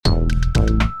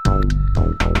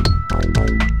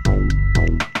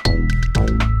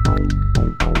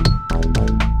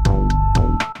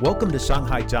Welcome to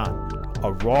Shanghai John,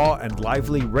 a raw and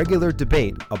lively regular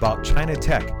debate about China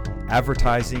tech,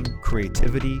 advertising,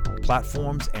 creativity,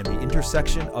 platforms, and the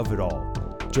intersection of it all.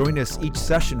 Join us each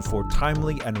session for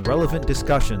timely and relevant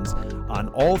discussions on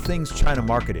all things China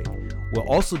marketing. We'll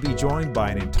also be joined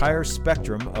by an entire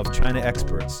spectrum of China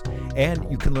experts. And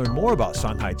you can learn more about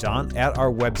Shanghai John at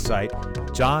our website,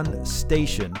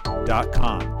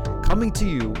 johnstation.com. Coming to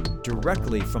you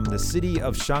directly from the city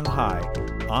of Shanghai,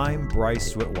 I'm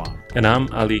Bryce Switwang. And I'm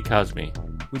Ali Kazmi.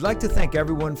 We'd like to thank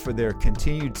everyone for their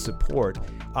continued support.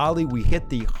 Ali, we hit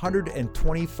the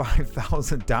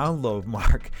 125,000 download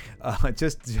mark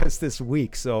just this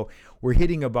week. So we're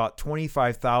hitting about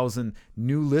 25,000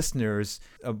 new listeners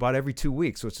about every 2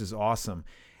 weeks, which is awesome.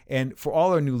 And for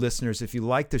all our new listeners, if you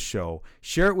like the show,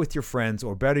 share it with your friends,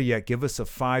 or better yet, give us a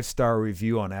 5-star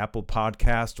review on Apple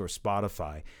Podcast or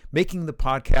Spotify. Making the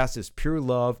podcast is pure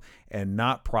love and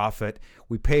not profit.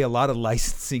 We pay a lot of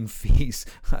licensing fees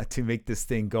to make this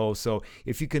thing go. So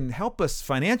if you can help us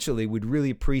financially, we'd really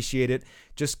appreciate it.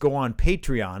 Just go on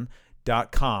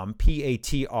patreon.com,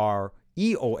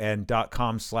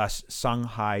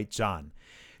 patreon.com/ShanghaiJohn.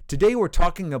 Today, we're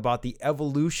talking about the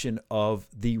evolution of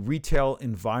the retail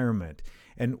environment.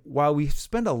 And while we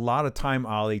spend a lot of time,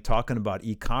 Ali, talking about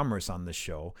e-commerce on the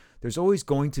show, there's always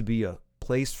going to be a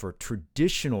place for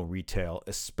traditional retail,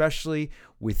 especially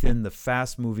within the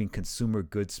fast-moving consumer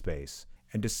goods space.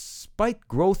 And despite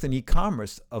growth in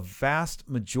e-commerce, a vast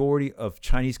majority of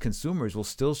Chinese consumers will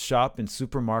still shop in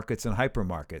supermarkets and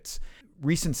hypermarkets.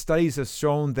 Recent studies have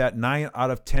shown that 9 out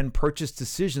of 10 purchase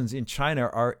decisions in China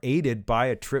are aided by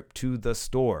a trip to the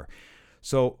store.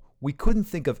 So we couldn't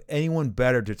think of anyone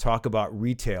better to talk about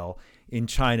retail in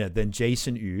China than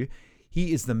Jason Yu.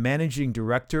 He is the managing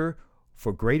director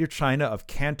for Greater China of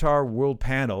Kantar World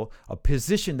Panel, a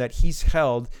position that he's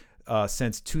held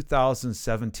since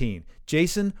 2017.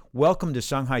 Jason, welcome to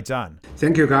Shanghai John.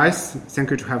 Thank you, guys.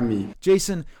 Thank you for having me.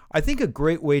 Jason, I think a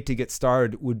great way to get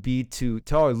started would be to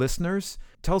tell our listeners,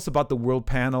 tell us about the World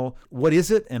Panel. What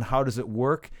is it and how does it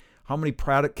work? How many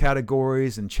product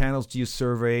categories and channels do you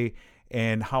survey?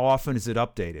 And how often is it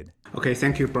updated? Okay,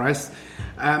 thank you, Bryce.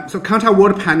 So Kantar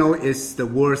World Panel is the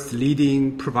world's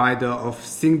leading provider of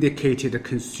syndicated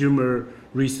consumer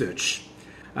research.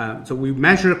 So we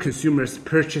measure consumers'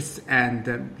 purchase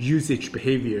and usage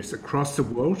behaviors across the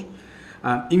world.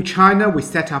 In China, we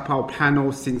set up our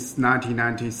panel since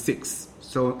 1996.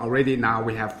 So already now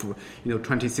we have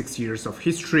 26 years of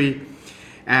history,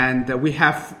 and we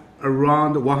have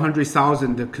around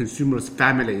 100,000 consumers'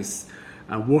 families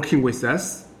working with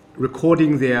us,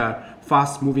 recording their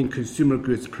fast-moving consumer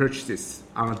goods purchases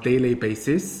on a daily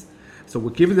basis. So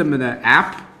we give them an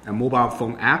app, a mobile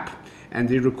phone app, and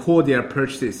they record their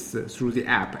purchases through the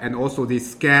app. And also they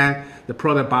scan the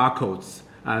product barcodes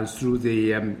through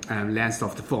the lens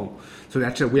of the phone, so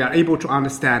that we are able to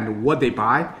understand what they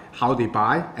buy, how they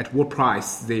buy, at what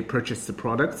price they purchase the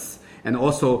products, and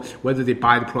also whether they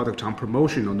buy the product on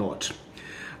promotion or not.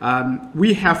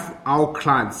 We have our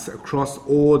clients across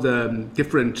all the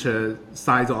different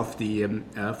sides of the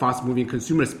fast-moving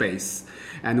consumer space,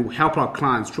 and we help our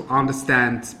clients to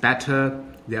understand better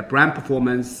their brand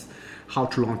performance, how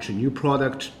to launch a new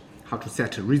product, how to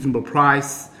set a reasonable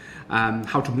price,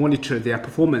 how to monitor their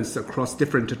performance across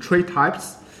different trade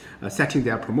types, setting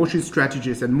their promotion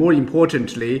strategies, and more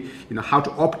importantly, how to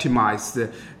optimize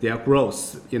their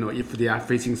growth, if they are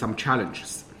facing some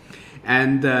challenges.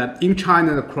 And in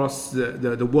China, across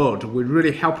the world, we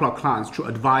really help our clients to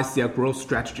advise their growth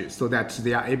strategies so that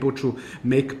they are able to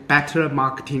make better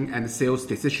marketing and sales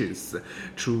decisions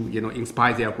to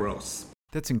inspire their growth.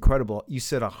 That's incredible. You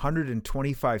said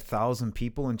 125,000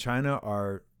 people in China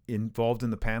are involved in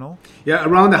the panel? Yeah,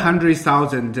 around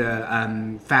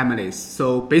 100,000 families.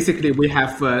 So basically, we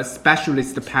have a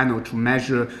specialist panel to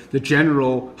measure the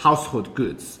general household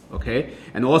goods, okay?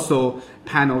 And also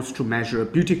panels to measure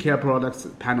beauty care products,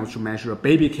 panels to measure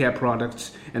baby care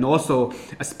products, and also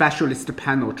a specialist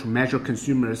panel to measure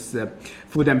consumers'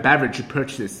 food and beverage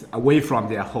purchases away from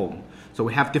their home. So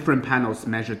we have different panels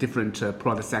measure different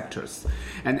product sectors.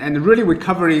 And really we're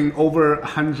covering over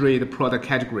 100 product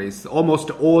categories, almost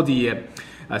all the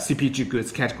CPG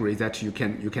goods categories that you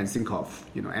can think of.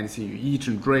 Anything you eat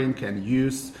and drink and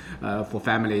use for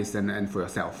families and for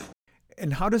yourself.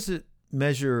 And how does it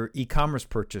measure e-commerce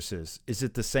purchases? Is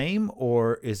it the same,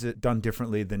 or is it done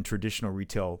differently than traditional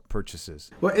retail purchases?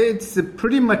 Well, it's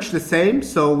pretty much the same.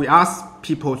 So we ask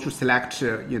people to select,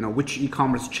 which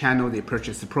e-commerce channel they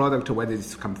purchase the product, whether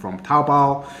it's come from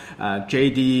Taobao,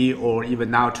 JD, or even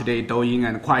now today Douyin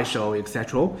and Kuaishou,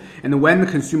 etc. And when the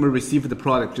consumer receives the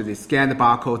product, they scan the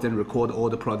barcode and record all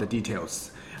the product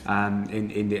details.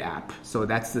 in the app. So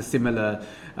that's the similar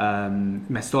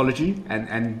methodology.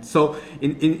 And so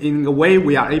in a way,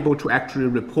 we are able to actually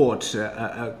report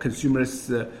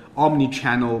consumers'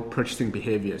 omni-channel purchasing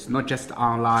behaviors, not just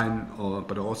online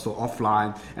but also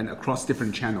offline and across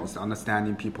different channels,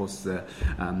 understanding people's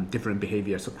different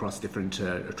behaviors across different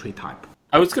trade type.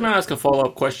 I was going to ask a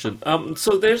follow-up question.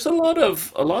 So there's a lot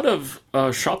of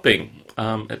shopping,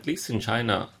 at least in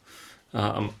China,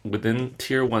 within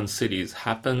tier one cities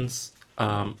happens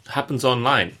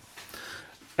online.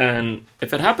 And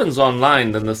if it happens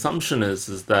online, then the assumption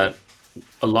is that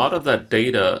a lot of that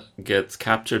data gets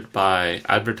captured by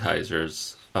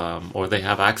advertisers, or they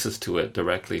have access to it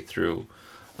directly through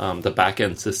the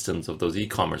back-end systems of those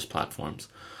e-commerce platforms.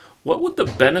 What would the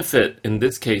benefit in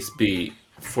this case be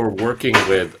for working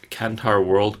with Kantar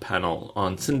World Panel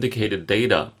on syndicated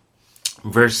data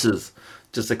versus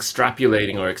just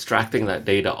extrapolating or extracting that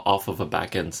data off of a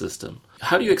back-end system?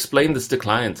 How do you explain this to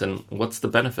clients, and what's the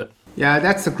benefit? Yeah,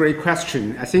 that's a great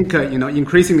question. I think,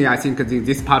 increasingly, I think in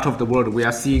this part of the world, we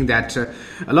are seeing that a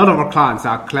lot of our clients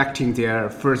are collecting their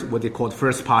what they call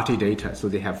first-party data. So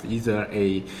they have either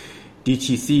a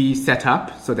DTC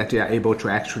setup so that they are able to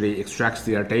actually extract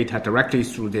their data directly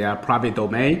through their private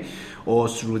domain or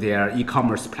through their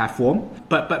e-commerce platform.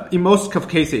 But in most of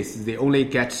cases, they only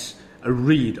get a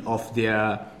read of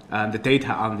their the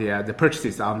data on the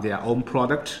purchases on their own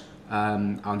product,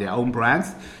 on their own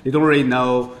brands. They don't really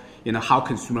know how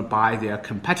consumer buy their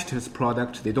competitors'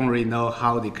 product. They don't really know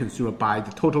how the consumer buy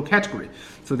the total category,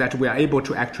 so that we are able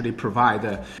to actually provide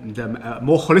the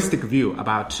more holistic view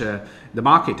about the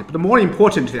market. But more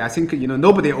importantly, I think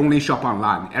nobody only shop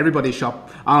online. Everybody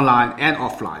shop online and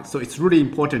offline. So it's really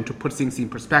important to put things in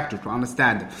perspective to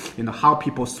understand how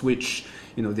people switch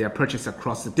their purchase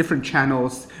across the different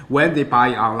channels, when they buy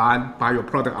your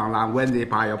product online, when they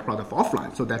buy your product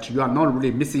offline, so that you are not really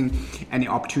missing any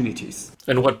opportunities.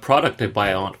 And what product they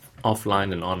buy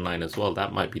offline and online as well,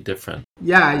 that might be different.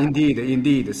 Yeah,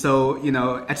 indeed. So,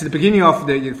 at the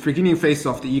beginning phase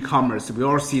of the e-commerce, we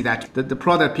all see that the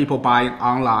product people buy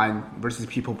online versus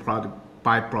people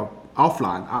buy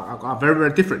offline are very,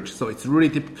 very different. So it's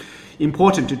really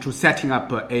important to setting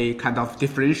up a kind of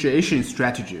differentiation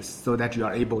strategies so that you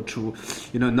are able to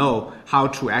know how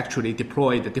to actually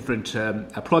deploy the different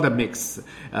product mix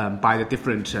by the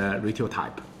different retail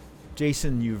type.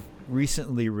 Jason, you've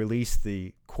recently released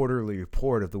the quarterly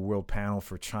report of the World Panel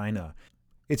for China.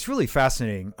 It's really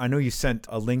fascinating. I know you sent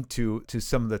a link to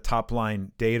some of the top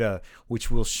line data,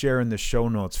 which we'll share in the show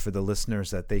notes for the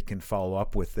listeners that they can follow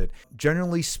up with it.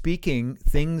 Generally speaking,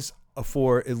 things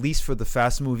at least for the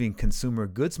fast-moving consumer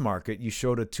goods market, you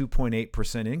showed a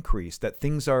 2.8% increase, that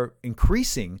things are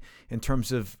increasing in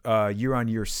terms of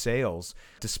year-on-year sales.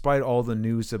 Despite all the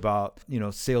news about,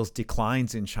 sales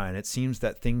declines in China, it seems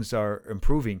that things are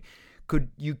improving. Could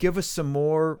you give us some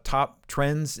more top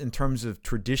trends in terms of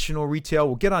traditional retail?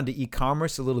 We'll get on to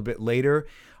e-commerce a little bit later.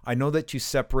 I know that you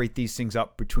separate these things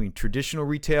up between traditional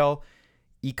retail,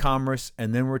 e-commerce,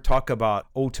 and then we'll talk about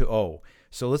O2O.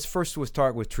 So let's first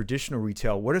start with traditional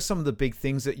retail. What are some of the big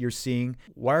things that you're seeing?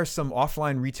 Why are some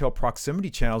offline retail proximity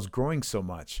channels growing so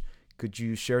much? Could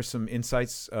you share some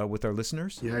insights with our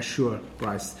listeners? Yeah, sure,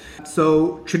 Bryce.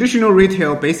 So traditional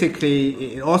retail,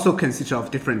 basically, it also consists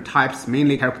of different types,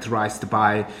 mainly characterized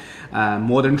by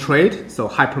modern trade, so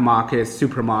hypermarkets,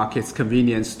 supermarkets,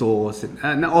 convenience stores,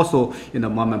 and also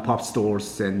mom and pop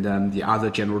stores and the other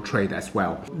general trade as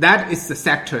well. That is the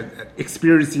sector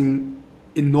experiencing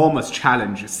enormous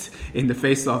challenges in the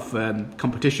face of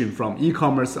competition from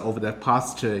e-commerce over the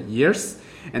past years.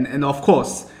 And of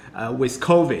course, with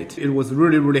COVID, it was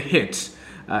really, really hit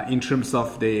in terms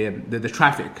of the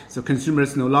traffic. So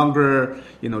consumers no longer,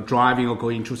 driving or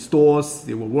going to stores.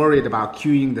 They were worried about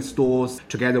queuing the stores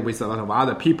together with a lot of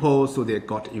other people, so they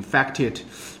got infected.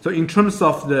 So in terms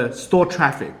of the store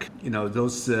traffic,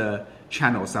 those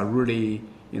channels are really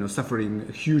suffering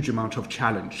a huge amount of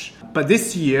challenge. But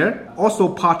this year, also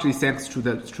partly thanks to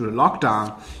the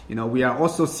lockdown, we are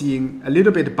also seeing a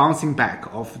little bit bouncing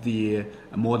back of the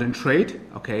modern trade.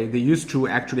 Okay, they used to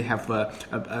actually have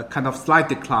a kind of slight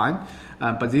decline,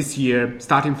 but this year,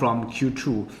 starting from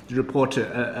Q2, they report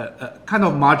a kind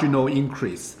of marginal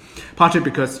increase. Partly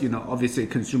because, obviously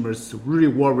consumers really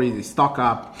worry, they stock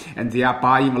up, and they are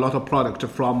buying a lot of product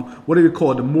from what do we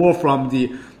call more from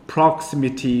the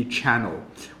proximity channel,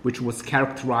 which was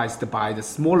characterized by the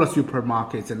smaller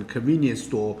supermarkets and convenience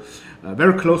store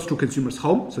very close to consumers'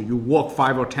 home. So you walk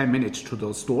 5 or 10 minutes to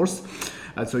those stores.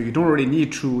 So you don't really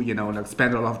need to, like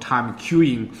spend a lot of time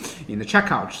queuing in the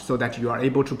checkout, so that you are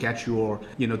able to get your,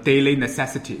 daily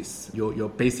necessities, your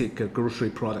basic grocery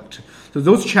product. So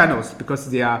those channels, because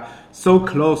they are so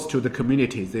close to the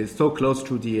community, they're so close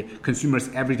to the consumer's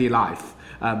everyday life,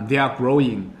 they are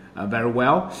growing very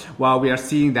well, while we are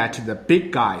seeing that the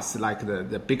big guys, like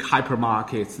the big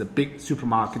hypermarkets, the big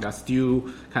supermarkets, are still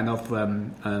kind of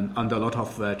under a lot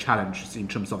of challenges in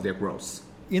terms of their growth.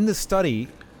 In the study,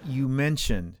 you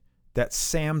mentioned that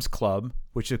Sam's Club,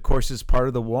 which of course is part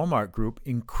of the Walmart group,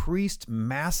 increased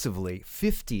massively,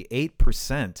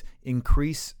 58%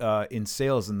 increase in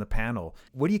sales in the panel.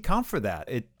 What do you count for that?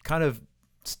 It kind of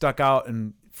stuck out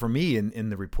for me in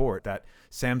the report that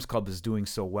Sam's Club is doing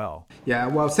so well. Yeah,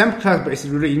 well, Sam's Club is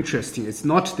really interesting. It's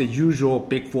not the usual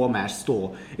big format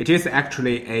store. It is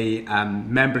actually a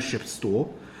membership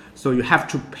store. So you have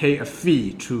to pay a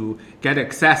fee to get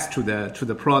access to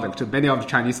the product. Many of the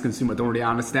Chinese consumers don't really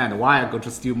understand why I go to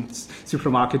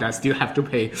supermarket. I still have to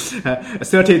pay a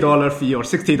 $30 fee or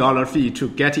 $60 fee to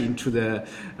get into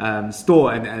the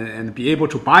store and be able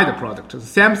to buy the product. So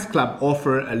Sam's Club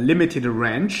offer a limited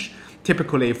range,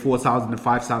 typically 4,000 to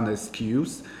 5,000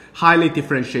 SKUs, highly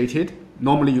differentiated.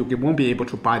 Normally, you won't be able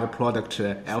to buy the product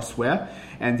elsewhere.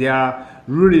 And they are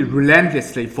really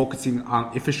relentlessly focusing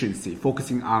on efficiency,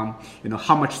 focusing on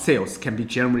how much sales can be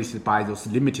generated by those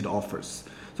limited offers.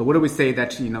 So what do we say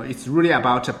that it's really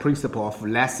about a principle of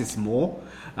less is more.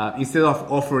 Instead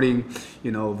of offering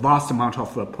vast amount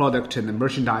of product and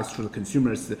merchandise to the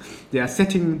consumers, they are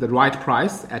setting the right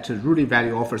price at a really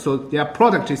value offer. So their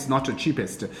product is not the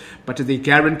cheapest, but they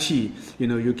guarantee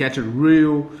you get a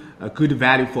real good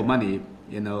value for money,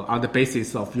 on the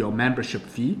basis of your membership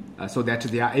fee, so that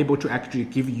they are able to actually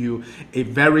give you a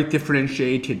very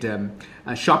differentiated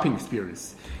shopping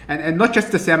experience. And not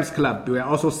just the Sam's Club, we are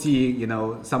also seeing,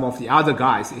 some of the other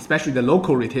guys, especially the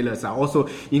local retailers, are also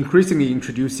increasingly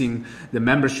introducing the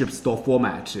membership store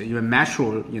format. Even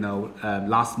Metro,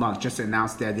 last month just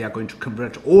announced that they are going to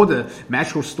convert all the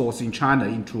Metro stores in China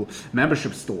into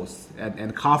membership stores.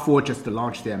 And Carrefour just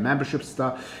launched their membership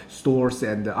stores,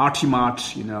 and RT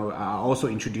Mart, are also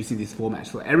introducing this format.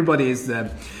 So everybody is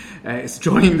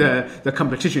joining the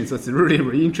competition. So it's really,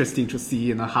 really interesting to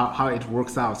see how it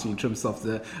works out in terms of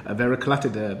the very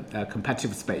cluttered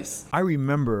competitive space. I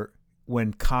remember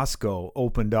when Costco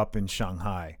opened up in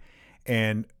Shanghai,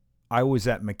 and I was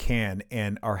at McCann,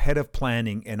 and our head of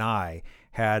planning and I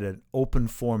had an open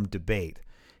forum debate,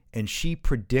 and she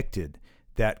predicted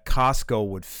that Costco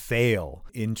would fail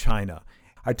in China.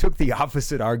 I took the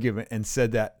opposite argument and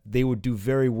said that they would do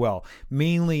very well,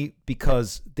 mainly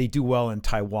because they do well in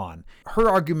Taiwan. Her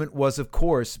argument was, of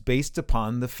course, based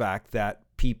upon the fact that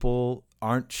people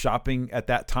aren't shopping at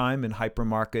that time in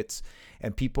hypermarkets,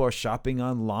 and people are shopping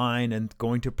online and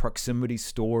going to proximity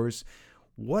stores.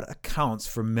 What accounts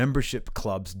for membership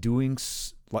clubs doing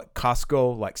like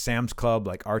Costco, like Sam's Club,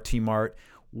 like RT Mart?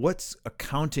 What's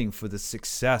accounting for the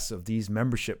success of these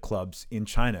membership clubs in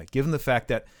China, given the fact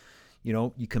that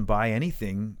you can buy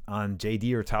anything on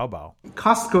JD or Taobao?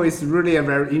 Costco is really a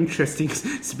very interesting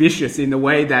species in the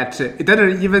way that it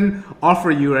doesn't even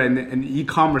offer you an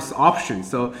e-commerce option.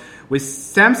 So with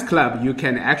Sam's Club, you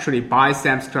can actually buy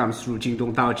Sam's Club through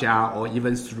Jingdong Daojia or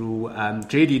even through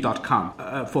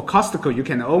JD.com. For Costco, you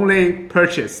can only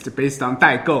purchase based on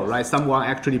代购, right? Someone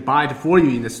actually buy it for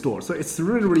you in the store. So it's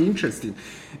really, really interesting.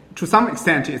 To some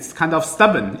extent, it's kind of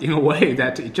stubborn in a way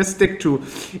that it just stick to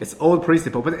its old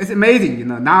principle. But it's amazing,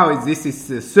 now this is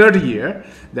the third year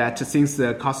that since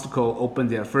Costco opened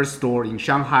their first store in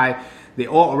Shanghai. They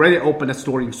already opened a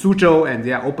store in Suzhou, and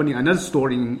they are opening another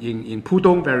store in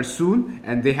Pudong very soon.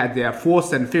 And they had their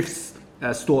fourth and fifth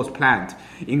stores planned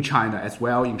in China as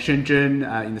well, in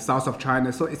Shenzhen, in the south of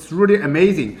China. So it's really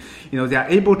amazing. They are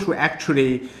able to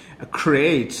actually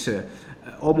create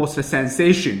almost a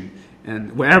sensation,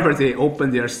 and wherever they open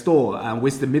their store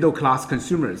with the middle class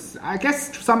consumers. I guess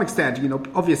to some extent,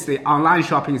 obviously online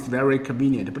shopping is very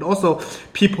convenient, but also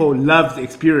people love the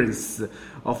experience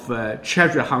of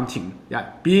treasure hunting.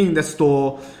 Yeah, being in the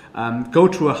store, go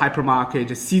to a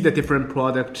hypermarket, see the different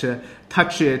product,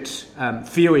 touch it,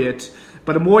 feel it.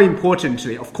 But more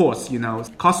importantly, of course,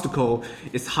 Costco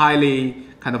is highly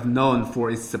kind of known for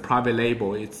its private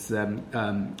label, its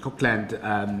Cookland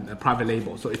private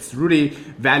label. So it's really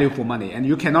value for money, and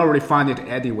you cannot really find it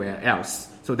anywhere else.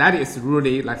 So that is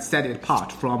really like set it apart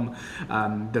from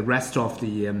the rest of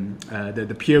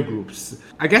the peer groups.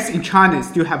 I guess in China it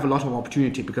still have a lot of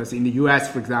opportunity because in the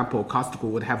US, for example, Costco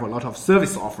would have a lot of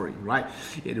service offering, right?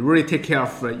 It really take care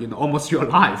of almost your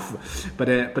life. But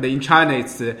in China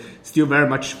it's still very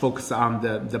much focused on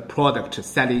the product,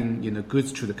 selling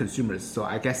goods to the consumers. So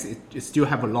I guess it still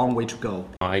have a long way to go.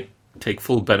 I take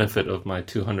full benefit of my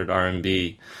 200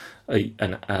 RMB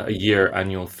a year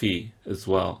annual fee as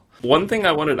well. One thing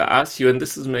I wanted to ask you, and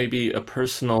this is maybe a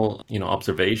personal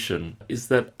observation, is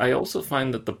that I also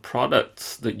find that the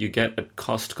products that you get at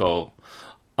Costco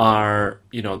are,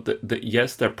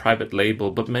 yes, they're private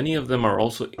label, but many of them are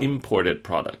also imported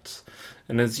products.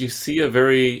 And as you see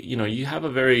you have a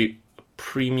very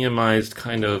premiumized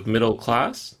kind of middle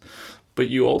class, but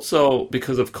you also,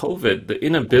 because of COVID, the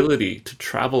inability to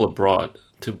travel abroad,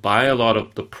 to buy a lot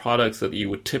of the products that you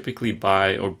would typically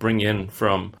buy or bring in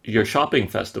from your shopping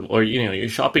festival or your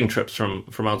shopping trips from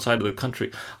outside of the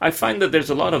country. I find that there's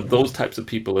a lot of those types of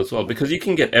people as well, because you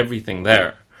can get everything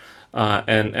there.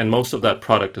 And most of that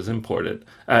product is imported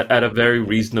at a very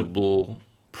reasonable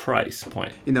price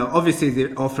point. Obviously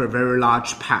they offer a very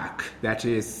large pack that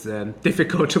is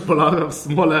difficult for a lot of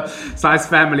smaller size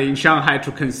family in Shanghai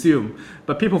to consume.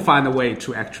 But people find a way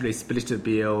to actually split the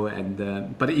bill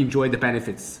but enjoy the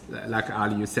benefits, like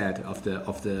Ali, you said, of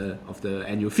the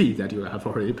annual fee that you have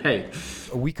already paid.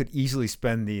 We could easily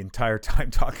spend the entire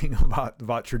time talking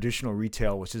about traditional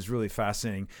retail, which is really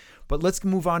fascinating. But let's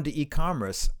move on to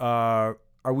e-commerce.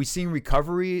 Are we seeing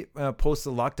recovery post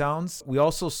the lockdowns? We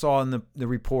also saw in the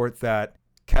report that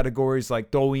categories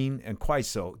like Douyin and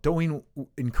Kuaishou, Douyin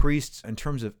increased in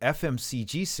terms of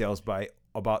FMCG sales by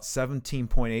about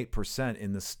 17.8%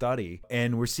 in the study.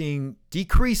 And we're seeing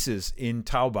decreases in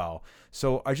Taobao.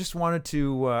 So I just wanted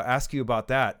to ask you about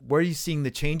that. Where are you seeing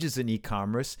the changes in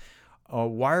e-commerce?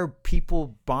 Why are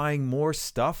people buying more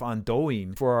stuff on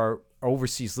Douyin? For our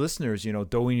overseas listeners,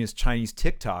 Douyin is Chinese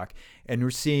TikTok, and we're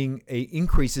seeing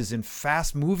increases in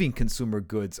fast-moving consumer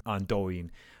goods on Douyin.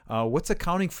 What's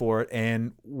accounting for it,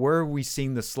 and where are we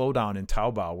seeing the slowdown in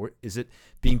Taobao? Is it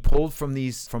being pulled from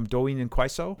Douyin and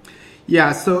Kuaishou?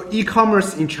 Yeah, so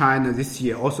e-commerce in China this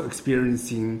year also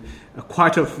experiencing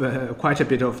quite a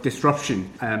bit of disruption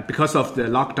because of the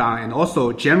lockdown, and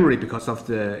also generally because of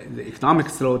the economic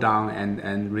slowdown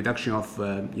and reduction of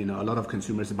a lot of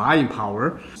consumers' buying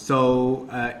power. So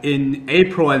in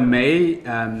April and May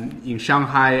in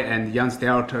Shanghai and Yangtze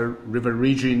Delta River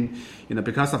region,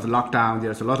 because of the lockdown,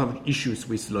 there's a lot of issues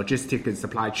with logistics and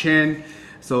supply chain.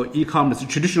 So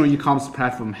traditional e-commerce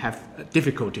platform have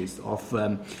difficulties of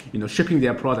shipping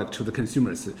their product to the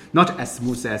consumers, not as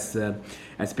smooth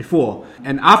as before.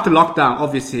 And after lockdown,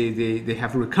 obviously they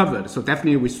have recovered. So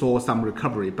definitely we saw some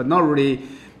recovery, but not really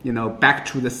back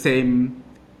to the same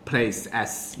place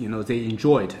as they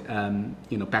enjoyed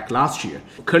back last year.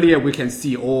 Clearly we can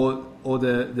see all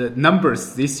the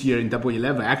numbers this year in Double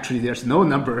 11. Actually, there's no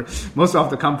number. Most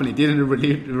of the company didn't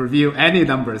really reveal any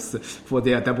numbers for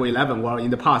their Double 11. While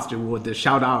in the past, they would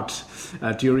shout out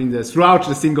throughout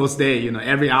the Singles Day.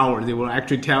 Every hour they will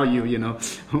actually tell you,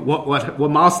 what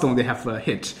milestone they have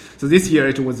hit. So this year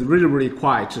it was really, really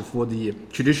quiet for the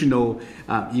traditional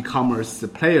e-commerce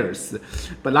players.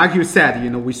 But like you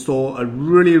said, we saw a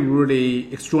really,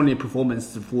 really extraordinary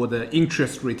performance for the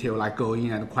interest retail like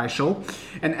Douyin and Kuaishou,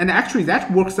 and actually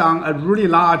that works on a really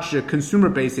large consumer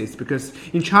basis, because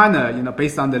in China,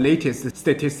 based on the latest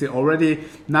statistics, already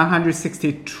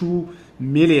 962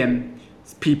 million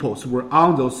people were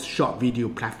on those short video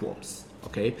platforms.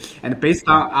 Okay, and based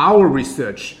on our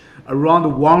research, around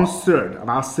 1/3,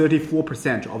 about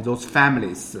 34% of those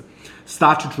families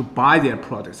started to buy their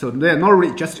products. So they're not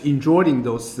really just enjoying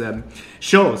those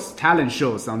talent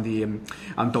shows on Douyin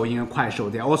and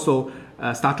Kuaishou. They also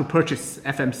start to purchase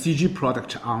FMCG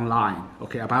product online.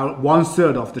 Okay, about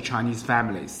 1/3 of the Chinese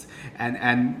families,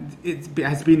 and it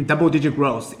has been double-digit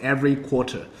growth every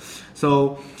quarter.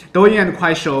 So Douyin and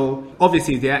Kuaishou,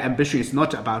 obviously their ambition is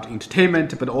not about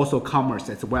entertainment, but also commerce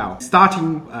as well.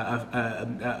 Starting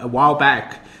a while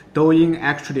back, Douyin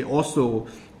actually also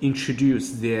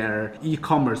introduced their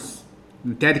e-commerce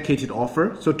dedicated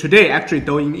offer. So today, actually,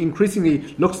 Douyin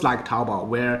increasingly looks like Taobao,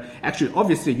 where actually,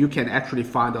 obviously, you can actually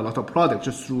find a lot of products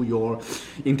just through your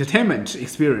entertainment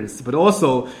experience, but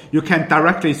also you can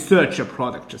directly search a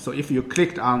product. So if you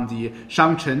clicked on the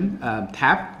Shangchen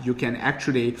tab, you can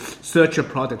actually search a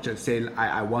product and say,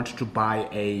 I want to buy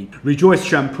a Rejoice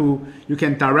shampoo. You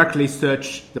can directly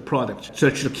search the product,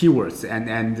 search the keywords,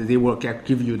 and they will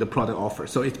give you the product offer.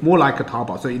 So it's more like a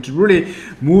Taobao. So it's really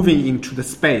moving into the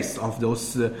space of those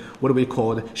what we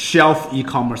call shelf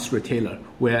e-commerce retailer,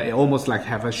 where it almost like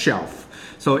have a shelf.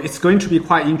 So it's going to be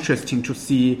quite interesting to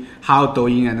see how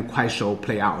Douyin and Kuaishou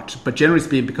play out. But generally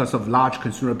speaking, because of large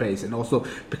consumer base and also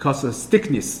because of the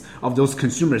stickiness of those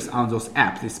consumers on those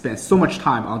apps, they spend so much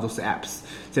time on those apps.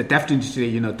 So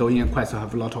definitely, Douyin and Kuaishou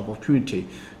have a lot of opportunity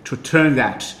to turn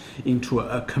that into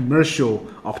a commercial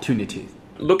opportunity.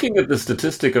 Looking at the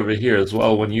statistic over here as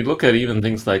well, when you look at even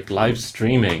things like live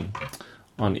streaming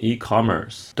on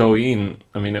e-commerce, Douyin,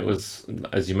 I mean, it was,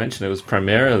 as you mentioned, it was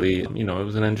primarily, it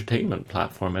was an entertainment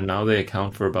platform, and now they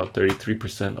account for about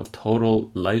 33% of total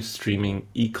live streaming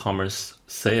e-commerce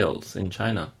sales in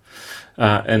China.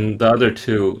 And the other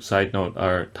two, side note,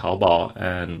 are Taobao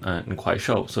and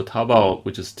Kuaishou. So Taobao,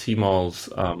 which is Tmall's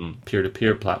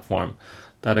peer-to-peer platform,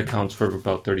 that accounts for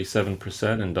about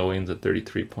 37%, and Douyin's at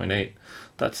 33.8%.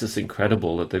 That's just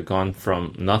incredible that they've gone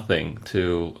from nothing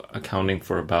to accounting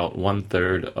for about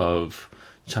 1/3 of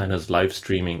China's live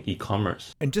streaming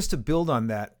e-commerce. And just to build on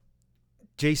that,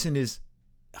 Jason, is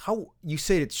how you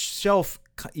say it's shelf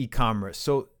e-commerce.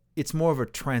 So it's more of a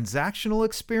transactional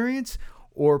experience,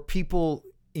 or people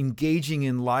engaging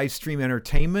in live stream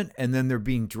entertainment and then they're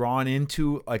being drawn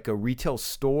into like a retail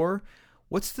store?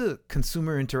 What's the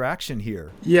consumer interaction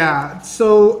here? Yeah,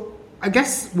 so I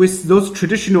guess with those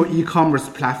traditional e-commerce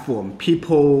platform,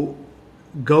 people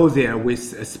go there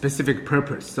with a specific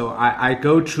purpose. So I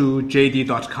go to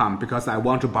JD.com because I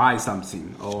want to buy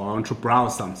something or I want to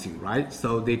browse something, right?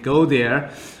 So they go there.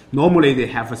 Normally they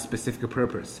have a specific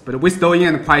purpose. But with Douyin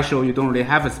and Kuaishou, you don't really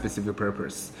have a specific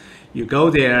purpose. You go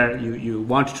there, you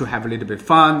want to have a little bit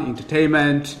fun,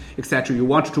 entertainment, etc. You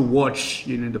want to watch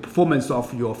the performance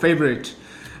of your favorite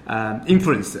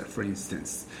influencer, for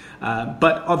instance.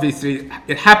 But obviously,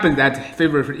 it happened that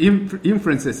favorite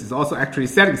influencers is also actually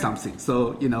selling something.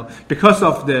 So, because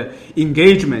of the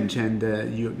engagement and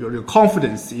your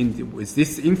confidence with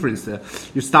this influencer,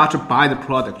 you start to buy the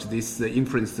product this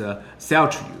influencer sell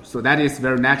to you. So that is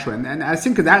very natural. And I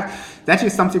think that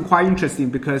is something quite interesting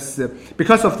because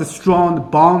of the strong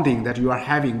bonding that you are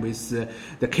having with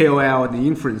the KOL and the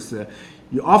influencer,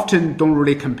 you often don't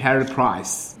really compare the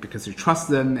price because you trust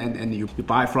them and you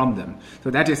buy from them. So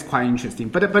that is quite interesting.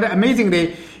 But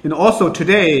amazingly, also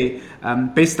today,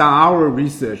 based on our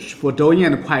research for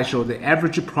Douyin and Kuaishou, the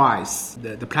average price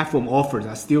the platform offers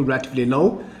are still relatively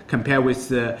low compared with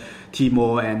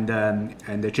Tmall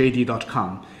and the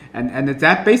JD.com. And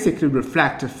that basically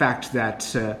reflects the fact that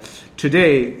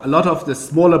today a lot of the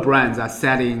smaller brands are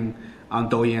selling on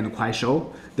Douyin and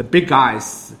Kuaishou. The big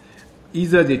guys,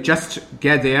 either they just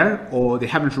get there or they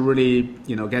haven't really,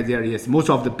 get there yet. Most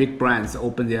of the big brands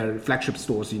open their flagship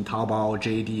stores in Taobao or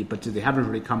JD, but they haven't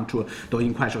really come to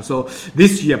Douyin, Kuaishou. So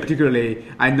this year particularly,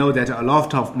 I know that a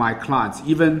lot of my clients,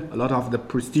 even a lot of the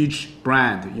prestige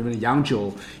brand, even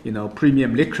Yangzhou,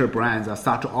 premium liquor brands are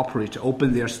start to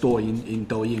open their store in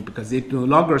Douyin because they no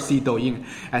longer see Douyin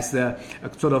as a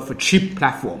sort of a cheap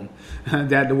platform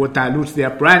that would dilute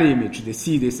their brand image. They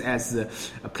see this as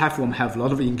a platform have a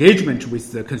lot of engagement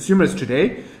with the consumers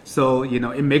today. So,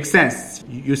 it makes sense.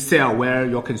 You sell where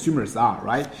your consumers are,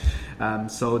 right?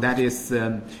 So that is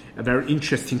a very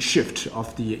interesting shift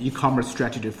of the e-commerce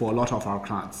strategy for a lot of our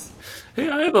clients. Hey,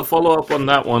 I have a follow-up on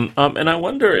that one. And I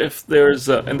wonder if there's,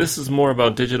 and this is more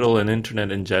about digital and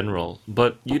internet in general,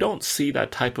 but you don't see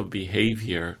that type of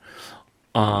behavior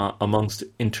amongst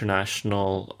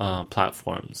international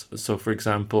platforms. So, for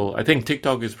example, I think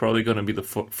TikTok is probably going to be the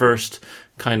first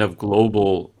kind of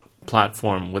global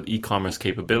platform with e-commerce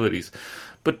capabilities.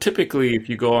 But typically, if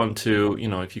you go onto, a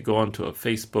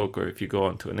Facebook or if you go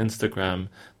onto an Instagram,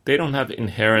 they don't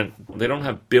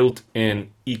have built-in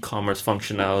e-commerce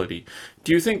functionality.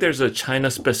 Do you think there's a China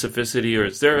specificity, or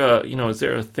is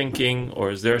there a thinking,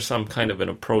 or is there some kind of an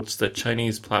approach that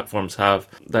Chinese platforms have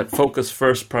that focus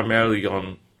first primarily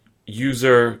on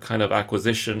user kind of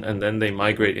acquisition, and then they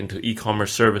migrate into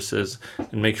e-commerce services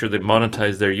and make sure they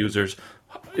monetize their users?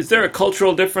 Is there a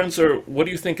cultural difference, or what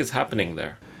do you think is happening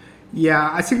there? Yeah,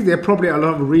 I think there are probably a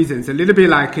lot of reasons. A little bit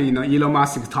like, Elon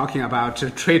Musk is talking about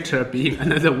Twitter being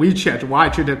another WeChat. Why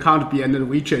Twitter can't be another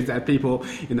WeChat that people,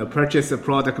 purchase a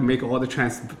product, make all the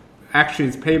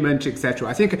transactions, payment, etc.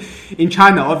 I think in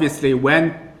China, obviously,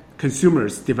 when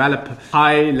consumers develop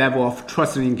high level of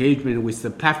trust and engagement with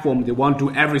the platform, they want to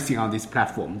do everything on this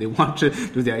platform. They want to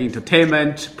do their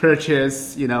entertainment,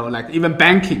 purchase, like even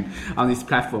banking on this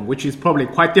platform, which is probably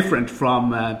quite different from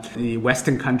the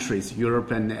Western countries, Europe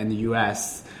and the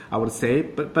US, I would say.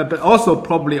 But also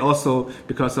probably also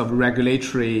because of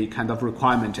regulatory kind of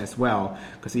requirement as well.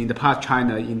 Because in the past,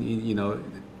 China,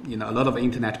 a lot of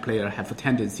internet players have a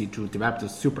tendency to develop the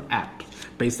super app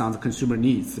based on the consumer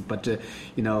needs, but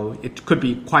it could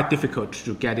be quite difficult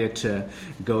to get it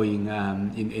going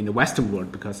in the Western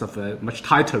world because of a much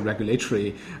tighter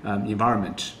regulatory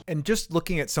environment. And just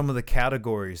looking at some of the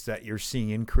categories that you're seeing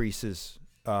increases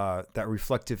that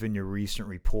reflective in your recent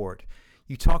report,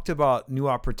 you talked about new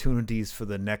opportunities for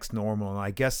the next normal, and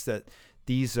I guess that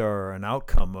these are an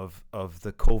outcome of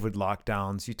the COVID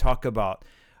lockdowns. You talk about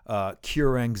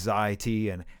cure anxiety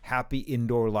and happy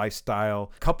indoor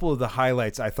lifestyle. A couple of the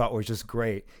highlights I thought were just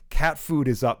great. Cat food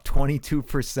is up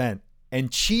 22%,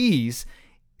 and cheese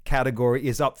category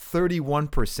is up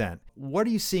 31%. What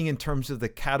are you seeing in terms of the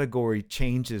category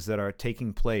changes that are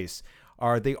taking place?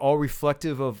 Are they all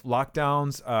reflective of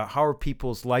lockdowns? How are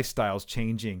people's lifestyles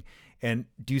changing? And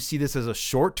do you see this as a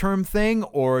short-term thing,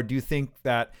 or do you think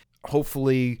that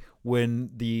hopefully when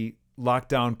the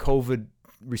lockdown COVID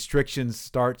restrictions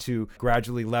start to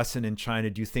gradually lessen in China,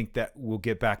 do you think that we'll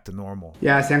get back to normal?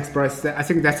 Yeah, thanks, Bryce. I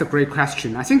think that's a great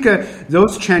question. I think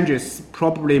those changes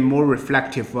probably more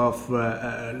reflective of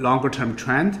a longer-term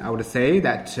trend. I would say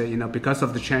that because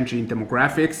of the change in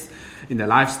demographics, in the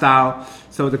lifestyle,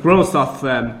 so the growth of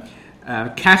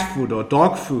cat food or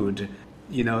dog food,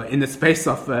 in the space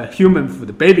of human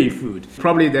food, baby food.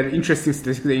 Probably the interesting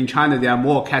statistic in China, there are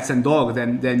more cats and dogs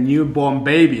than newborn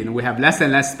baby. And we have less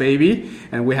and less baby,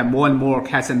 and we have more and more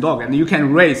cats and dogs. And you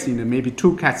can raise, maybe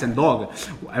 2 cats and dogs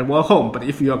at one home. But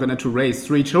if you are going to raise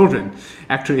 3 children,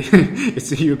 actually,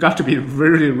 you got to be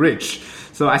really rich.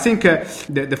 So I think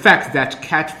the fact that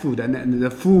cat food and the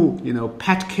full,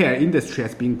 pet care industry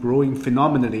has been growing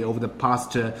phenomenally over the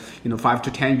past, 5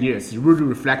 to 10 years is really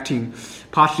reflecting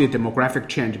partially demographic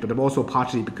change, but also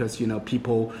partly because,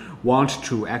 people want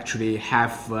to actually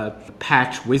have a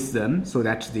pet with them so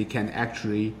that they can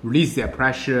actually release their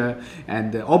pressure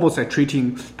and almost like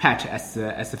treating pet as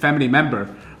a family member.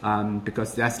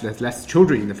 Because there's less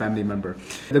children in the family member.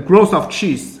 The growth of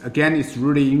cheese, again, is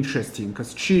really interesting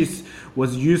because cheese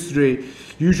was usually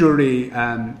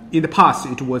in the past,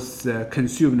 it was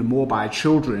consumed more by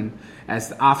children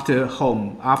as after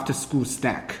school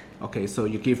snack. Okay, so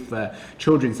you give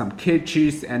children some kid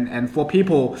cheese, and for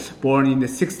people born in the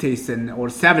 60s or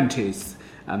 70s,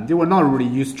 they were not really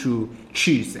used to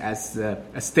cheese as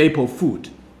a staple food.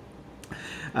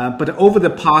 But over the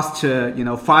past,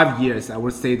 5 years, I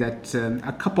would say that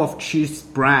a couple of cheese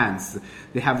brands,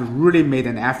 they have really made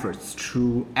an effort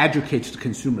to educate the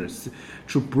consumers,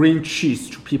 to bring cheese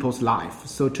to people's life.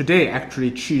 So today,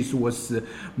 actually, cheese was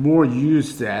more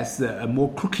used as a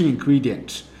more cooking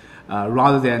ingredient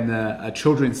rather than a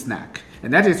children's snack.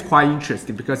 And that is quite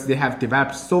interesting because they have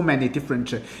developed so many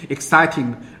different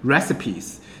exciting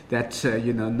recipes that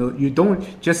you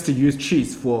don't just use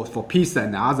cheese for pizza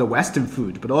and other Western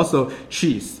food, but also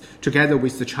cheese together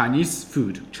with the Chinese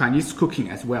food, Chinese cooking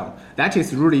as well. That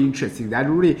is really interesting. That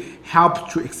really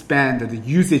helped to expand the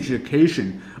usage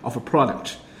occasion of a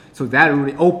product. So that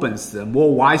really opens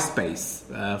more wide space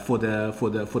for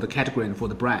the category and for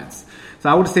the brands. So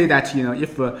I would say that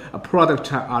if a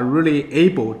product are really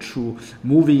able to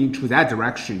move into that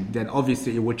direction, then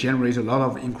obviously it will generate a lot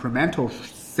of incremental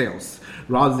sales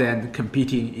rather than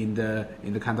competing in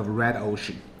the kind of red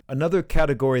ocean. Another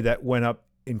category that went up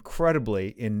incredibly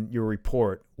in your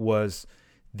report was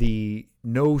the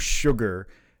no sugar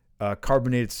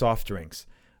carbonated soft drinks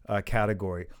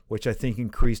category, which I think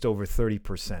increased over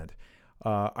 30%.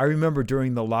 I remember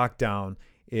during the lockdown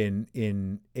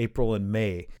in April and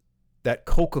May that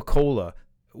Coca-Cola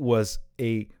was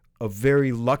a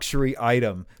very luxury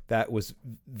item that was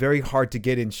very hard to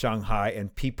get in Shanghai,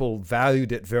 and people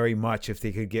valued it very much if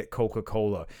they could get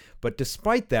Coca-Cola. But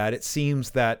despite that, it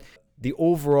seems that the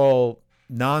overall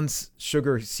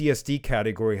non-sugar CSD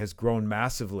category has grown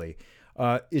massively.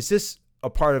 Is this a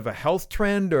part of a health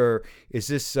trend, or is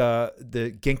this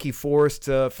the Genki Forest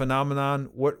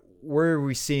phenomenon? Where are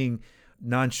we seeing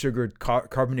non-sugared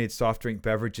carbonated soft drink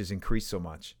beverages increase so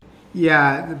much?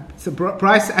 Yeah, so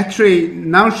Bryce, actually,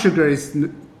 non-sugar is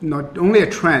not only a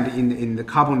trend in the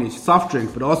carbonated soft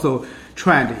drink, but also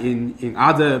trend in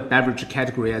other beverage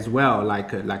category as well,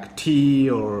 like tea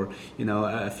or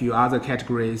a few other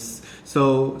categories.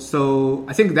 So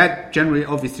I think that generally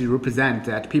obviously represent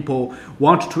that people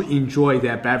want to enjoy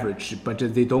their beverage, but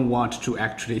they don't want to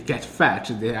actually get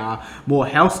fat. They are more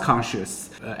health conscious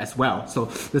as well. So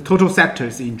the total sector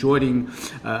is enjoying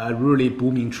a really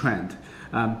booming trend.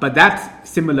 But that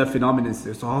similar phenomenon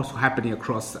is also happening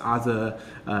across other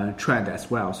trend as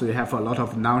well. So you have a lot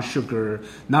of non-sugar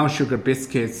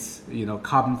biscuits,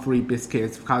 carbon-free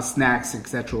biscuits, snacks,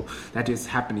 etc. That is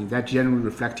happening. That generally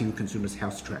reflecting consumers'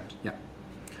 health trend. Yeah.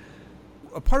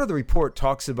 a part of the report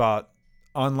talks about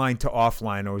online to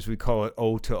offline, or as we call it,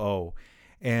 O to O.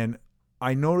 And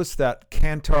I noticed that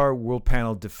Kantar World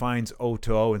Panel defines O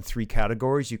to O in 3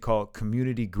 categories. You call it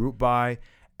community group buy,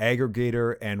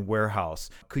 aggregator, and warehouse.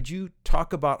 Could you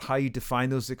talk about how you define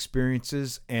those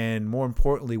experiences, and more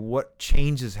importantly, what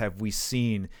changes have we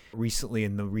seen recently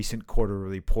in the recent quarterly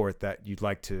report that you'd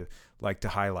like to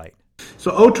highlight?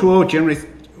 So O2O generally,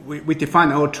 we define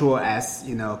O2O as,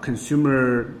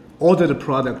 consumer order the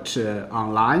product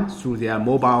online through their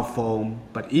mobile phone,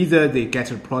 but either they get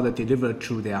a product delivered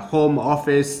to their home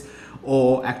office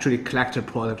or actually collect a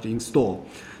product in store.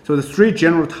 So the 3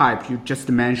 general types you just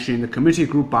mentioned, the community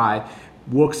group buy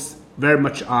works very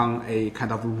much on a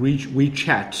kind of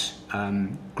WeChat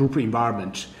group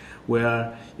environment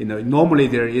where, normally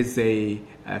there is a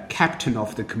captain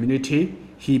of the community.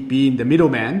 He being the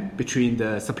middleman between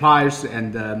the suppliers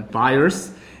and the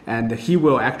buyers, and he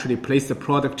will actually place the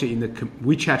product in the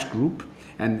WeChat group.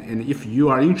 And if you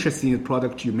are interested in the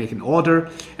product, you make an order,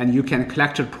 and you can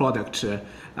collect the product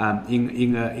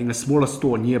in a smaller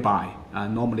store nearby.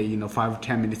 Normally, 5 or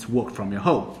 10 minutes walk from your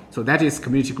home. So that is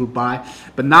community group buy.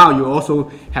 But now you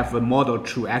also have a model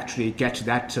to actually get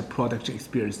that product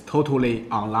experience totally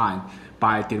online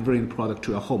by delivering the product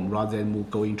to your home rather than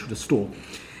going to the store.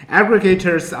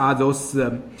 Aggregators are those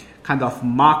kind of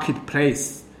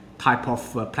marketplace type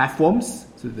of platforms,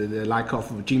 so the like of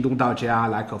Jingdong Daojia,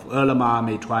 like of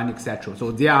Ele.me, Meituan, etc.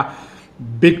 So they are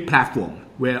big platform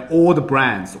where all the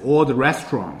brands, all the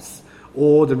restaurants,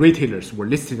 all the retailers were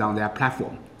listed on their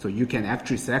platform. So you can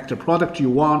actually select the product you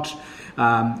want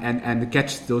and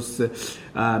get those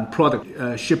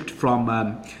product shipped from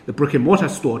the brick and mortar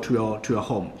store to your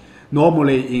home.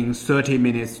 Normally in 30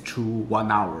 minutes to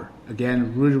 1 hour.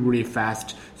 Again, really, really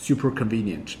fast, super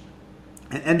convenient.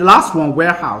 And the last one,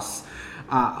 warehouse,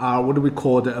 are what we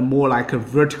call more like a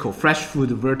vertical, fresh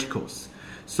food verticals.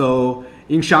 So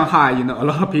in Shanghai, a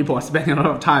lot of people are spending a lot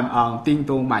of time on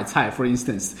Dingdong Maicai, for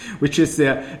instance, which is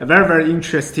a very, very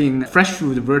interesting fresh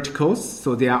food verticals.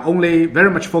 So they are only very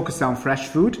much focused on fresh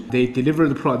food. They deliver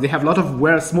the product. They have a lot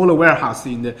of smaller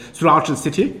warehouses throughout the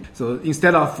city. So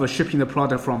instead of shipping the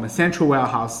product from a central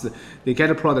warehouse, they get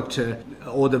a product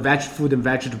or the food and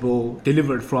vegetable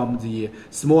delivered from the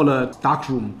smaller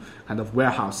darkroom kind of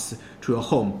warehouse to your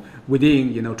home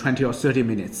within 20 or 30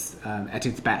 minutes at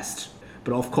its best.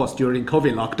 But of course, during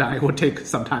COVID lockdown, it would take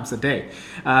sometimes a day.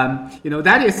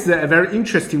 That is a very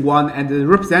interesting one, and the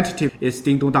representative is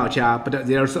Dingdong Daojia. But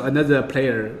there's another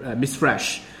player, Miss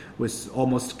Fresh, which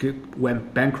almost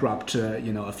went bankrupt,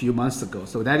 a few months ago.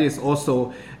 So that is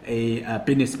also a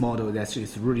business model that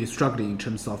is really struggling in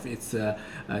terms of its,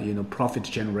 profit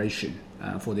generation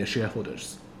for their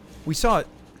shareholders. We saw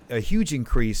a huge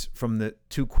increase from the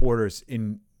 2 quarters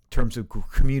in terms of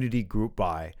community group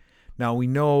buy. Now we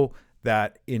know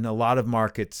that in a lot of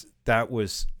markets that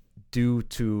was due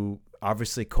to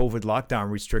obviously COVID lockdown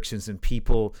restrictions and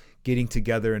people getting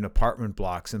together in apartment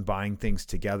blocks and buying things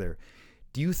together.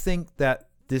 Do you think that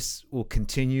this will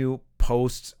continue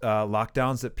post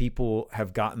lockdowns, that people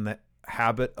have gotten the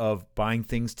habit of buying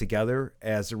things together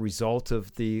as a result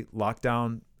of the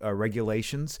lockdown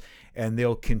regulations, and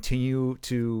they'll continue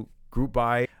to group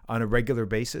buy on a regular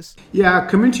basis? Yeah,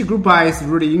 community group buy is a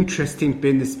really interesting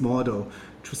business model.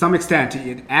 To some extent,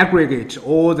 it aggregates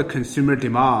all the consumer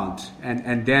demand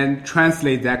and then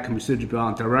translate that consumer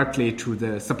demand directly to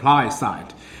the supply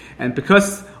side. And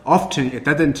because often it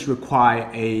doesn't require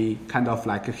a kind of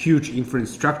like a huge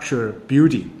infrastructure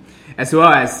building, as well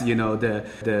as,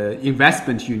 the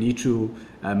investment you need to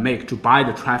make to buy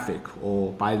the traffic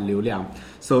or buy the 流量.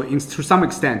 So to some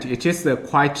extent, it is a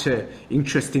quite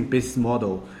interesting business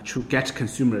model to get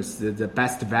consumers the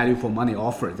best value for money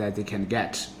offer that they can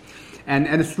get.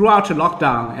 And throughout the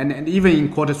lockdown, and even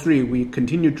in Q3, we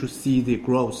continue to see the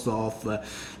growth of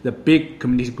the big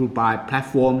community group buy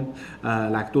platform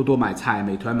like Duoduo Maicai,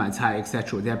 Meituan Maicai,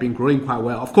 etc. They have been growing quite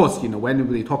well. Of course, when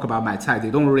we talk about Maicai, they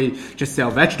don't really just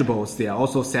sell vegetables. They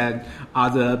also sell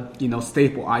other,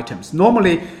 staple items.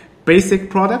 Normally, basic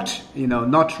product,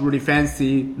 not really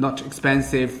fancy, not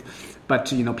expensive,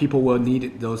 but people will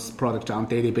need those products on a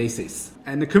daily basis.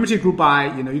 And the community group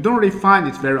buy, you don't really find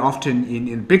it very often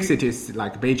in big cities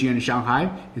like Beijing and Shanghai,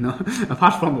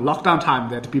 apart from the lockdown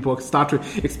time that people start to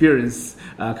experience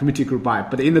community group buy.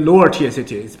 But in the lower tier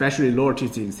cities, especially lower tier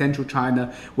cities in central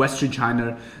China, western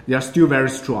China, they are still very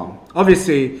strong.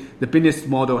 Obviously, the business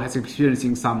model has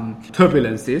experiencing some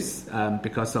turbulences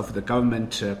because of the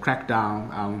government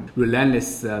crackdown on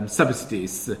relentless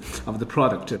subsidies of the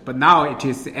product. But now it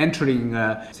is entering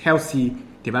a healthy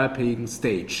developing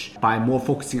stage by more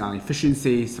focusing on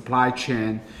efficiency, supply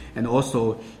chain, and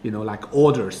also, like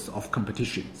orders of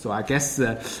competition. So I guess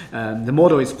the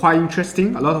model is quite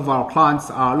interesting. A lot of our clients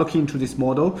are looking into this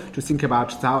model to think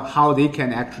about how they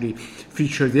can actually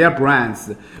feature their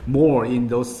brands more in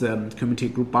those community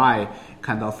group buy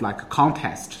kind of like a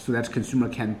contest, so that consumer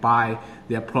can buy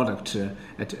their product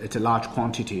at a large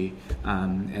quantity,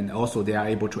 and also they are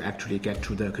able to actually get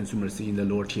to the consumers in the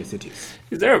lower tier cities.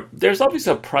 There's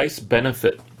obviously a price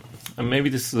benefit, and maybe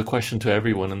this is a question to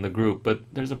everyone in the group, but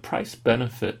there's a price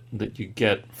benefit that you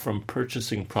get from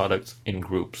purchasing products in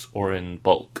groups or in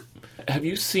bulk. Have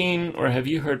you seen or have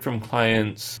you heard from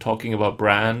clients talking about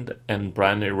brand and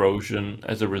brand erosion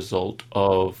as a result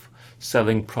of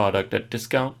selling product at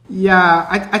discount? Yeah,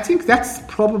 I think that's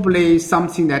probably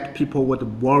something that people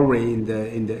would worry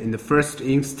in the first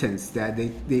instance, that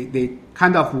they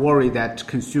kind of worry that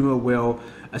consumer will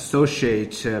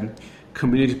associate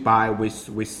community buy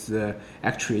with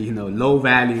actually low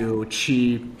value,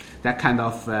 cheap, that kind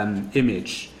of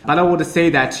image. But I would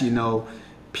say that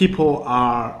people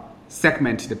are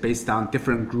segmented based on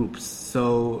different groups.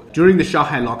 So during the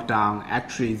Shanghai lockdown,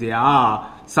 actually there are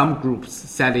some groups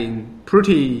selling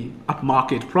pretty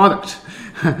upmarket product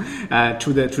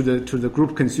to the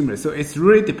group consumers. So it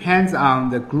really depends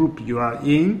on the group you are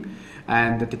in,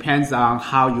 and it depends on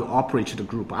how you operate the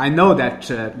group. I know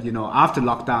that after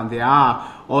lockdown there are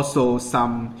also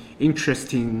some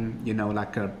interesting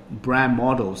like brand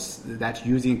models that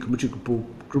using community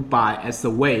group buy as a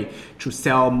way to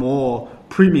sell more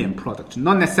premium product,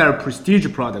 not necessarily prestige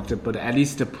product, but at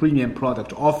least a premium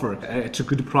product offered at a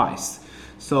good price.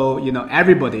 So,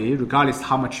 everybody, regardless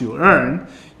how much you earn,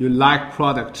 you like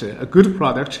a good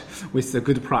product with a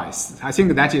good price. I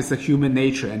think that is a human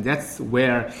nature, and that's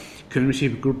where community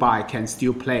group buy can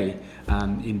still play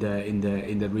in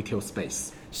the retail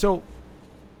space. So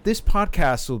this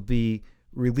podcast will be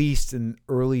released in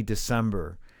early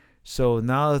December. So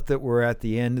now that we're at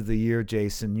the end of the year,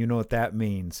 Jason, you know what that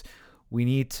means. We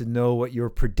need to know what your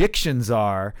predictions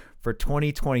are for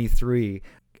 2023.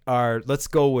 Let's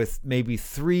go with maybe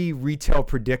 3 retail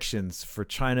predictions for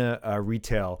China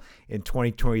retail in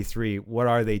 2023. What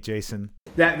are they, Jason?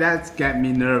 That's got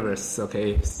me nervous.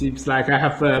 Okay, seems like I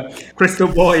have a crystal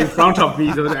ball in front of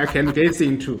me that I can gaze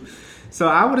into. So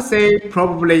I would say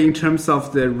probably in terms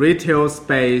of the retail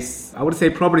space, I would say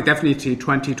probably definitely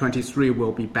 2023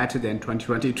 will be better than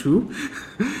 2022.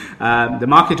 The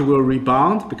market will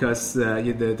rebound because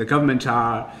the government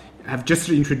have just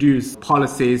introduced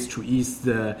policies to ease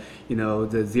the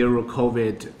zero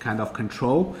COVID kind of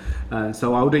control.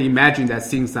 So I would imagine that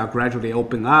things are gradually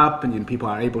opening up, and people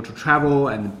are able to travel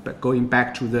and going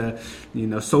back to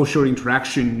the social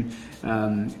interaction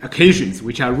occasions,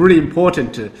 which are really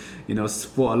important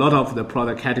for a lot of the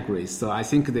product categories. So I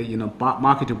think the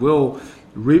market will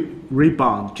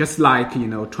rebound, just like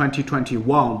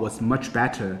 2021 was much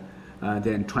better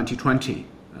than 2020.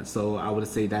 So I would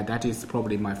say that is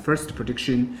probably my first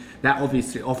prediction. That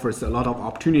obviously offers a lot of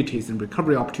opportunities and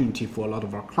recovery opportunity for a lot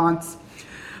of our clients.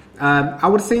 I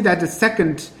would say that the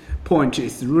second point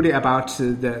is really about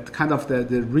the kind of the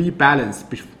rebalance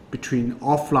between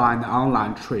offline and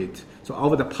online trade. So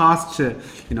over the past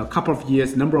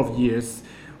number of years,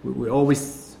 we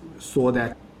always saw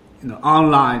that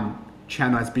online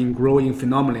channel has been growing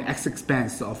phenomenally at the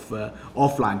expense of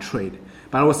offline trade.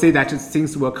 But I would say that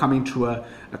things will come into a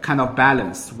kind of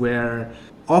balance where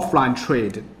offline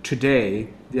trade today,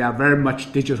 they are very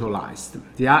much digitalized.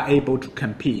 They are able to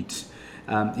compete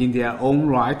in their own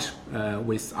right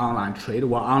with online trade,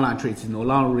 while online trade is no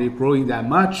longer really growing that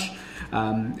much,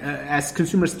 as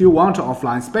consumers still want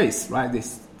offline space, right?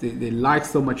 They like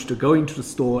so much to go into the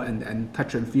store and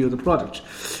touch and feel the product.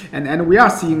 And we are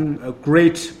seeing a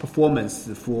great performance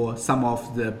for some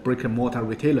of the brick and mortar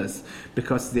retailers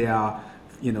because they are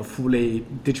fully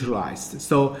digitalized.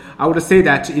 So I would say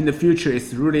that in the future,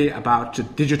 it's really about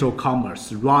digital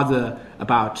commerce rather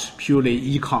about purely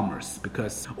e-commerce,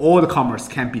 because all the commerce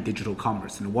can be digital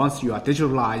commerce. And once you are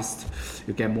digitalized,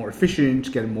 you get more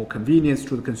efficient, get more convenience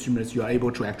to the consumers, you are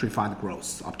able to actually find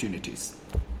growth opportunities.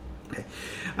 Okay.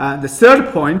 The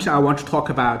third point I want to talk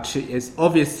about is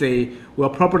obviously we're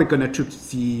probably going to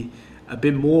see a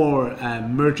bit more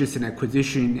mergers and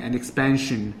acquisition and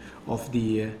expansion of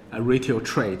the retail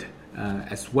trade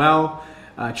as well.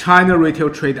 China retail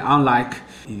trade, unlike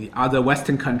the other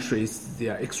Western countries, they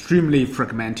are extremely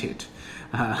fragmented.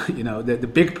 The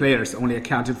big players only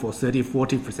accounted for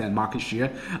 30-40% market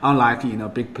share, unlike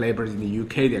big players in the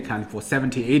UK, they accounted for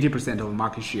 70-80% of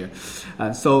market share.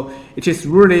 So it is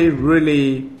really,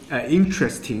 really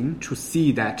interesting to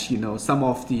see that some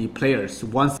of the players,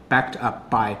 once backed up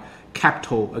by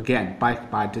capital again,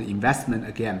 by the investment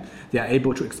again, they are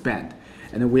able to expand.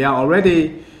 And we are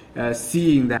already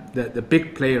seeing that the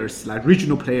big players, like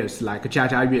regional players like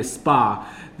Jiajiayue Spa,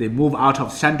 they move out of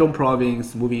Shandong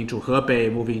province, moving into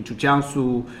Hebei, moving into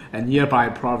Jiangsu and nearby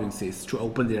provinces to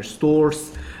open their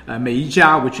stores.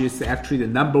 Meiyijia, which is actually the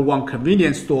 #1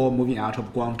 convenience store, moving out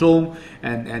of Guangdong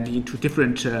and into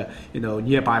different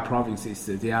nearby provinces.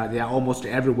 They are almost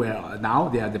everywhere now.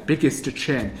 They are the biggest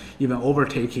chain, even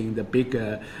overtaking the big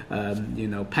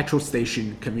petrol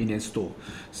station convenience store.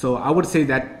 So I would say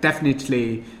that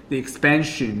definitely the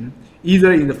expansion,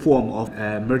 either in the form of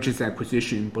mergers and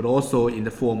acquisition, but also in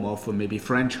the form of maybe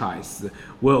franchise,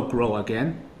 will grow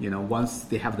again. Once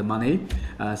they have the money,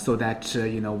 so that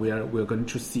we're going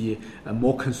to see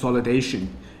more consolidation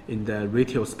in the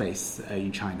retail space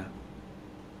in China.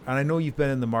 And I know you've been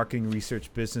in the marketing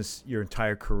research business your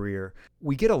entire career.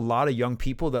 We get a lot of young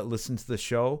people that listen to the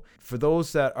show. For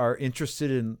those that are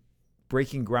interested in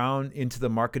breaking ground into the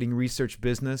marketing research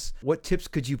business, what tips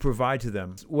could you provide to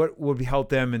them? What would help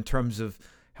them in terms of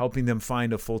helping them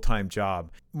find a full-time job?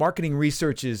 Marketing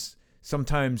research is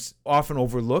sometimes often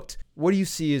overlooked. What do you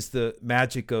see as the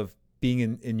magic of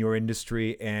being in your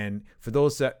industry? And for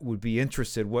those that would be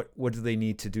interested, what do they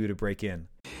need to do to break in?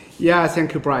 Yeah,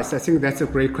 thank you, Bryce. I think that's a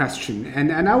great question.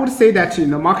 And I would say that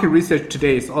market research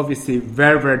today is obviously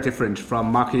very, very different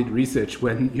from market research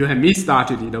when you and me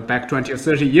started, back 20 or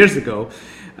 30 years ago.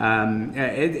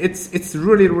 It's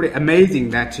really, really amazing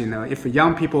that, if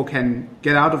young people can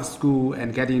get out of school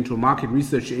and get into market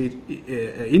research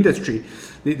industry,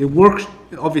 they work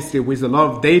obviously with a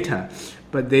lot of data,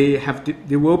 but they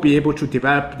will be able to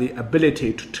develop the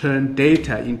ability to turn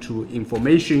data into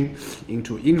information,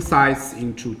 into insights,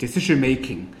 into decision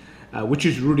making, which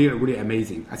is really, really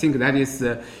amazing. I think that is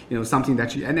something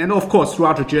that and of course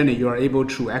throughout the journey you are able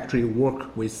to actually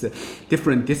work with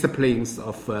different disciplines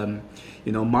of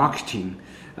marketing,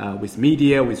 with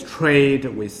media, with trade,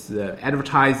 with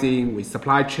advertising, with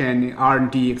supply chain,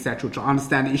 R&D, etc., to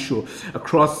understand the issue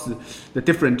across the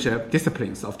different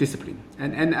disciplines of discipline.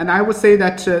 And I would say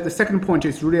that the second point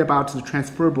is really about the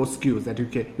transferable skills that you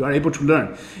are able to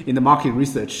learn in the market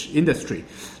research industry.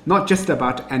 Not just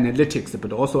about analytics,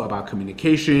 but also about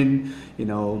communication,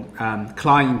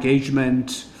 client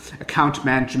engagement, account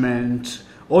management,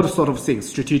 all the sort of things,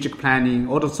 strategic planning,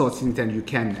 all the sorts of things that you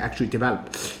can actually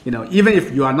develop. Even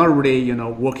if you are not really,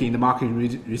 working in the market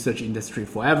research industry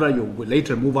forever, you will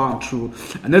later move on to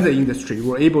another industry.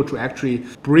 You are able to actually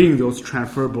bring those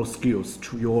transferable skills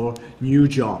to your new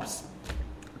jobs.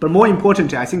 But more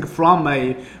importantly, I think from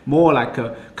a more like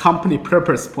a company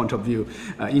purpose point of view,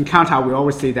 in Kantar, we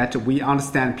always say that we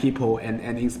understand people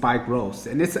and inspire growth.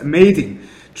 And it's amazing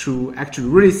to actually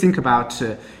really think about,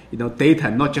 data,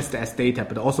 not just as data,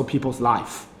 but also people's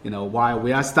life. While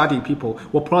we are studying people,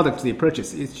 what products they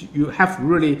purchase, you have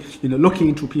really, looking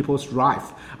into people's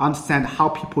life, understand how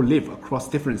people live across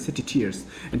different city tiers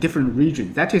and different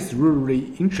regions. That is really,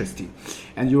 really interesting.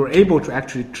 And you're able to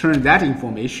actually turn that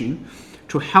information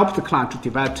to help the client to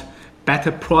develop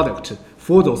better product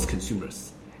for those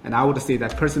consumers. And I would say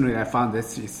that personally, I found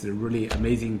this is a really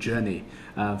amazing journey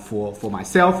for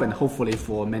myself and hopefully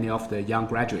for many of the young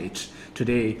graduates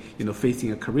today,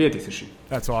 facing a career decision.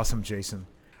 That's awesome, Jason.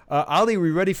 Ali, are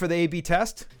we ready for the A/B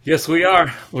test? Yes, we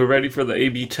are. We're ready for the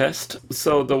A/B test.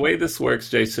 So the way this works,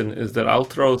 Jason, is that I'll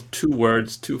throw 2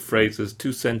 words, 2 phrases,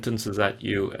 2 sentences at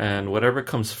you, and whatever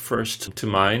comes first to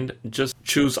mind, just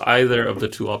choose either of the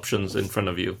 2 options in front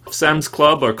of you. Sam's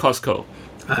Club or Costco?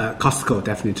 Costco,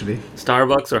 definitely.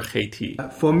 Starbucks or Haiti?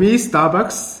 For me,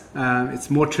 Starbucks. It's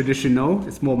more traditional.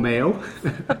 It's more male.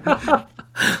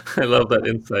 I love that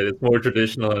insight. It's more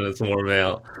traditional and it's more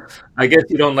male. I guess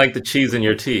you don't like the cheese in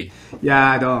your tea.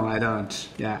 Yeah, I don't.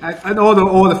 Yeah, and all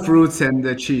the fruits and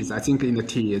the cheese. I think in the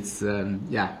tea, it's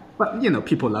but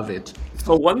people love it.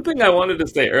 So one thing I wanted to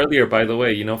say earlier, by the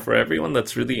way, for everyone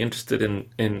that's really interested in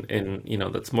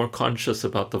that's more conscious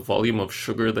about the volume of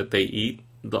sugar that they eat,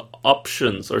 the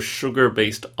options or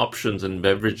sugar-based options in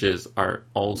beverages are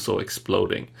also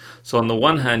exploding. So on the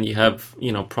one hand, you have,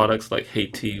 products like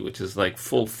Haiti, which is like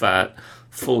full fat,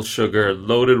 full sugar,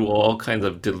 loaded with all kinds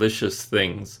of delicious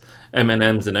things,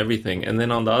 M&Ms and everything. And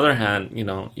then on the other hand,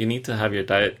 you need to have your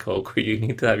Diet Coke or you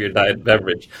need to have your diet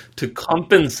beverage to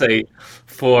compensate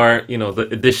for, the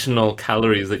additional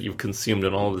calories that you've consumed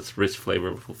in all this rich,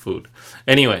 flavorful food.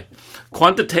 Anyway,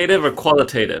 quantitative or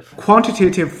qualitative?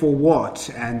 Quantitative for what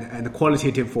and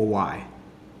qualitative for why?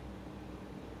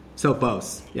 So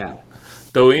both, yeah.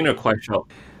 Douyin or Kuaishou?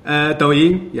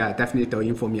 Douyin, yeah, definitely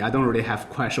Douyin for me. I don't really have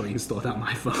Kuaishou installed on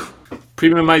my phone.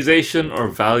 Premiumization or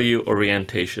value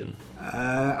orientation?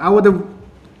 I would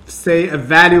say a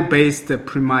value-based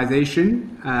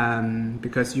premiumization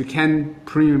because you can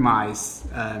premiumize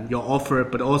your offer,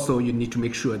 but also you need to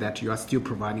make sure that you are still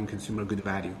providing consumer good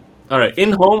value. All right,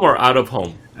 in-home or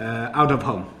out-of-home? Out of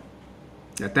home.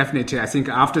 Yeah, definitely. I think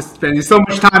after spending so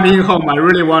much time in home, I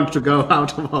really want to go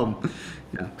out of home.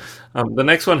 Yeah. The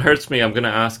next one hurts me. I'm going to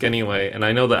ask anyway, and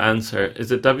I know the answer.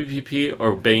 Is it WPP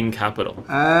or Bain Capital?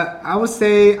 I would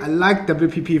say I like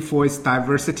WPP for its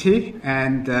diversity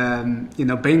and,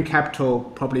 Bain Capital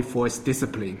probably for its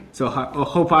discipline. So I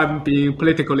hope I'm being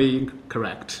politically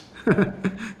correct.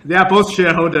 They are both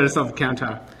shareholders of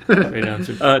Kantar. Great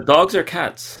answer. Dogs or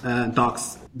cats?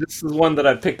 Dogs. This is one that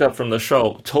I picked up from the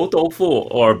show. Chou tofu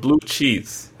or blue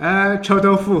cheese? Chou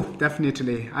tofu,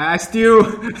 definitely. I still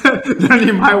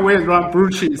learning my way around blue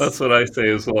cheese. That's what I say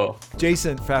as well.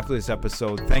 Jason, fabulous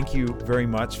episode. Thank you very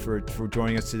much for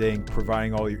joining us today and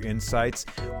providing all your insights.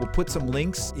 We'll put some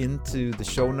links into the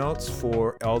show notes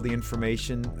for all the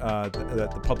information,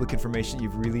 the public information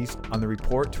you've released on the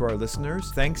report to our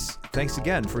listeners. Thanks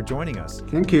again for joining us.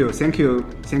 Thank you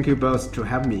both to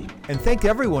have me. And thank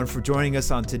everyone for joining us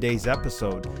on today's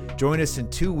episode. Join us in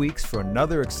 2 weeks for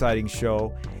another exciting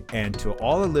show. And to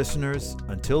all the listeners,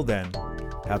 until then,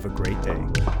 have a great day.